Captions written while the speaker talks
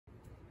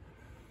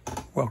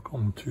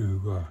Welcome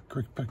to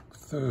Quick Pick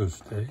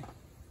Thursday.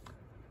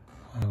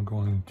 I'm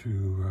going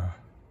to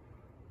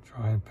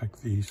try and pick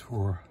these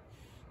for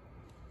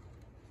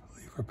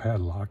lever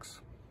padlocks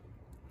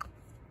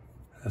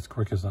as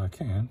quick as I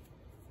can.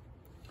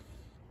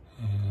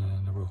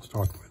 And we'll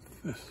start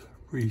with this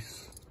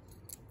Reese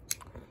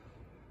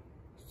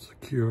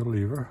secure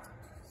lever,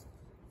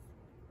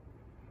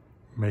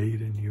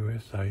 made in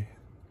USA.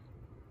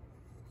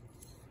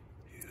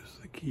 Here's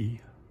the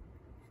key.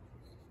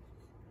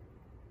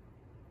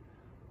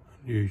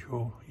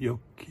 Unusual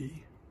yoke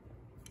key,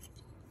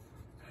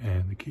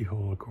 and the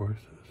keyhole, of course,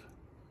 is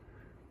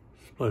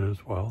split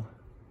as well.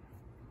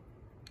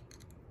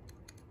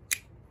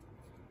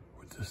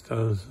 What this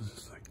does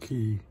is the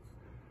key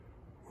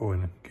will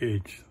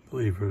engage the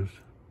levers.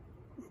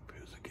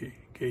 Here's the key.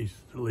 Engage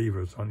the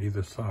levers on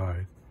either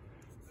side.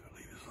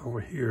 The levers over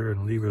here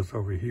and levers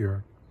over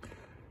here,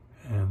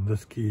 and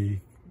this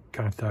key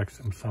contacts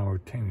them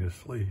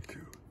simultaneously to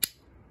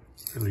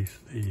release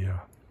the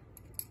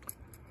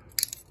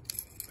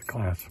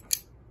clasp.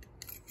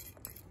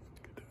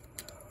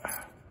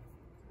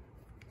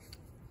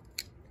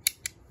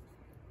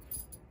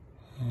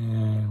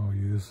 And we'll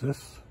use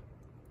this.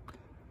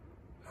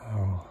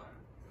 Now,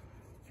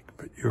 you can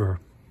put your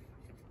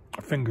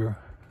finger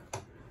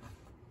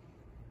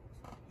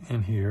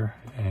in here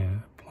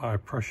and apply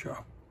pressure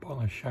up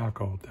on the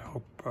shackle to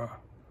help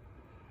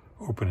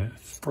open it.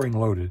 It's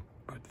spring-loaded,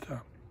 but it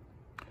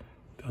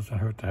doesn't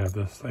hurt to have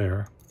this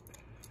there.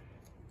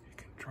 You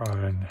can try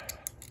and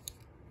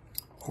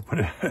open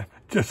it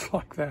just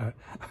like that.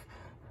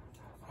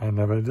 I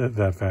never did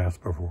that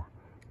fast before.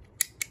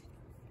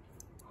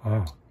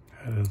 Wow,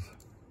 that is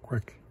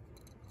quick.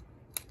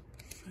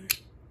 Let's see.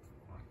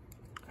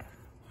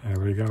 There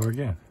we go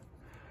again.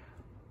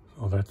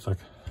 So that's like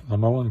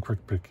number one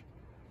quick pick.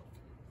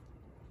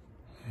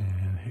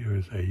 And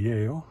here's a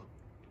Yale.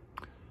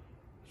 It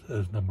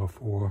says number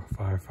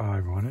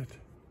 455 on it.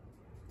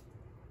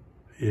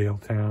 Yale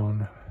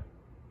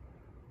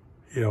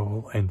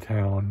and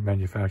Town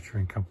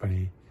Manufacturing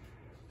Company,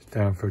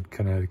 Stamford,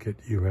 Connecticut,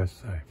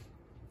 USA.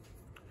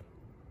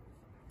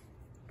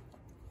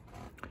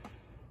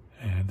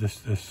 And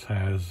this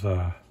has,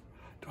 don't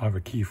have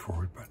a key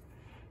for it, but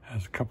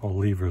has a couple of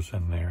levers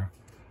in there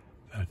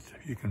that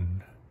you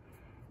can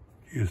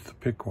use the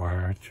pick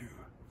wire to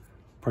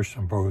push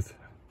them both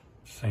at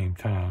the same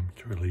time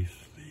to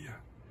release the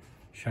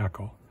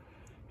shackle.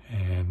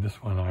 And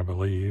this one, I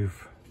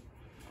believe,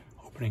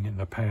 opening in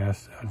the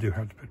past, I do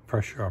have to put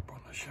pressure up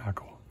on the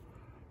shackle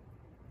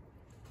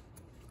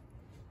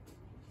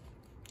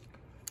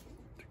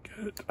to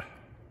get it.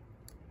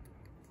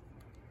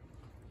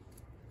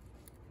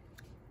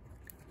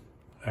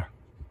 There.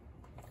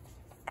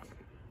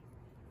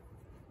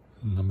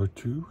 Number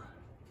two.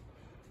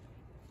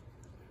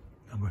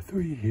 Number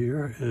three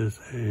here is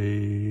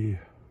a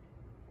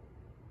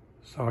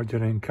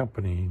Sargent &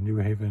 Company, New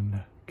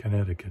Haven,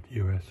 Connecticut,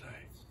 USA.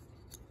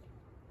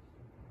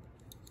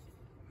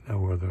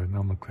 No other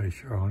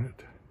nomenclature on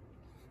it.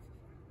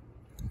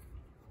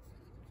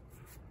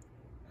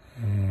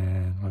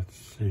 And let's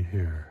see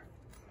here.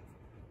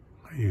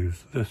 I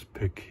use this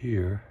pick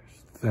here.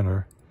 It's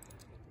thinner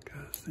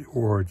because the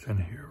oars in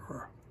here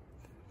are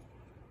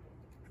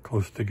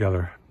close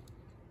together.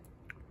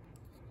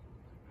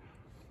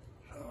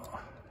 So,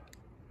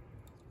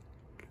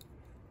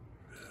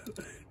 give it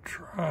a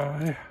try.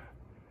 I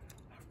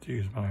have to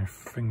use my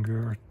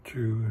finger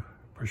to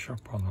push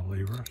up on the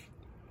levers.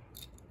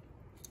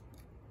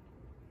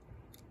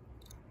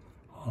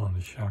 On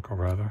the shackle,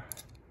 rather.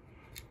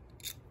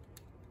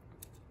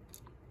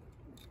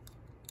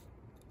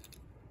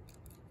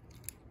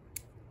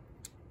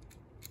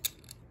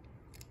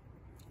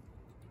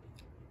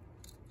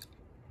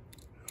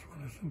 This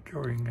one isn't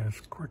going as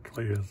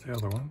quickly as the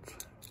other ones.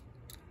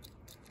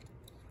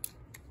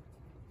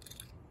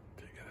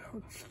 Take it out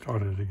and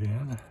start it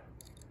again.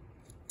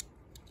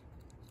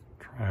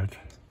 Try it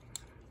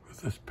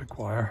with this pick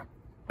wire.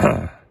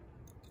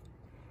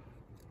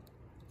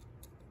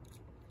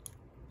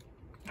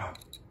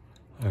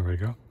 There we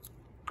go.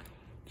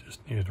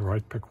 Just needed the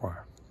right pick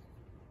wire.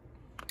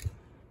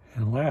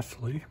 And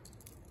lastly,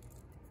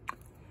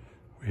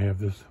 we have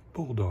this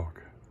Bulldog.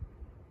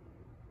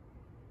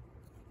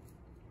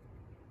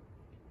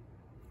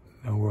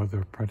 No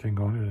other printing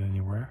on it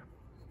anywhere.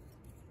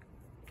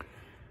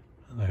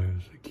 And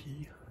there's the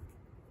key.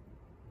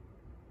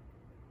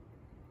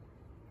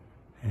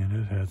 And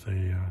it has a,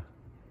 it's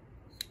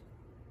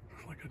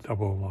like a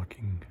double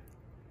locking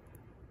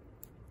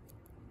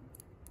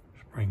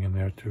spring in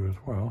there too as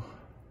well.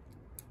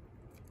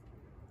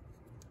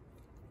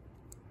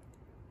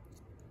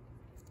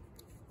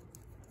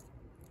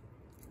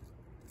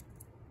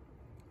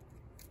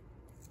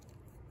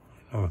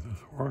 I know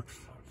this works.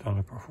 I've done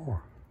it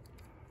before.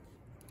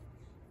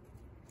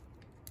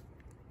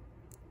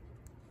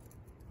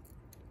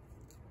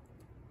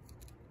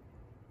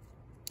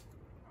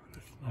 But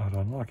it's not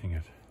unlocking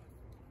it.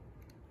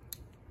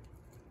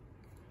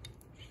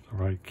 It's the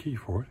right key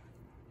for it.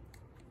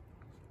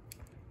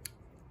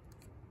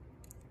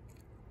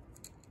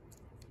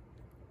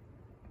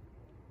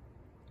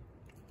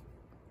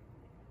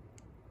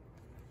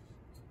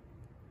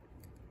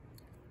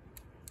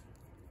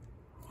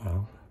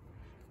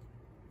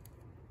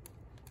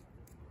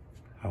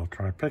 I'll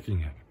try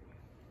picking it.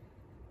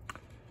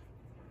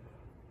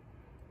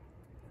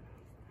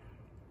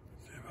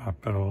 See if I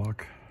have better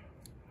luck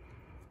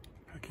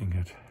picking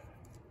it.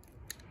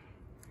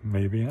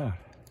 Maybe not.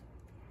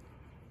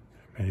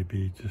 It may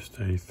be just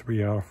a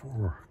 3 out of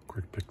 4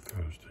 Quick Pick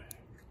Thursday.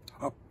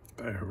 Oh,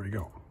 there we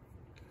go.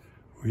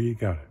 We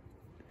got it.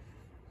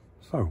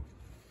 So,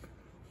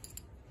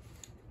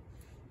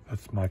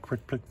 that's my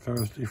Quick Pick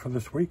Thursday for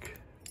this week.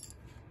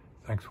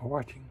 Thanks for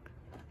watching.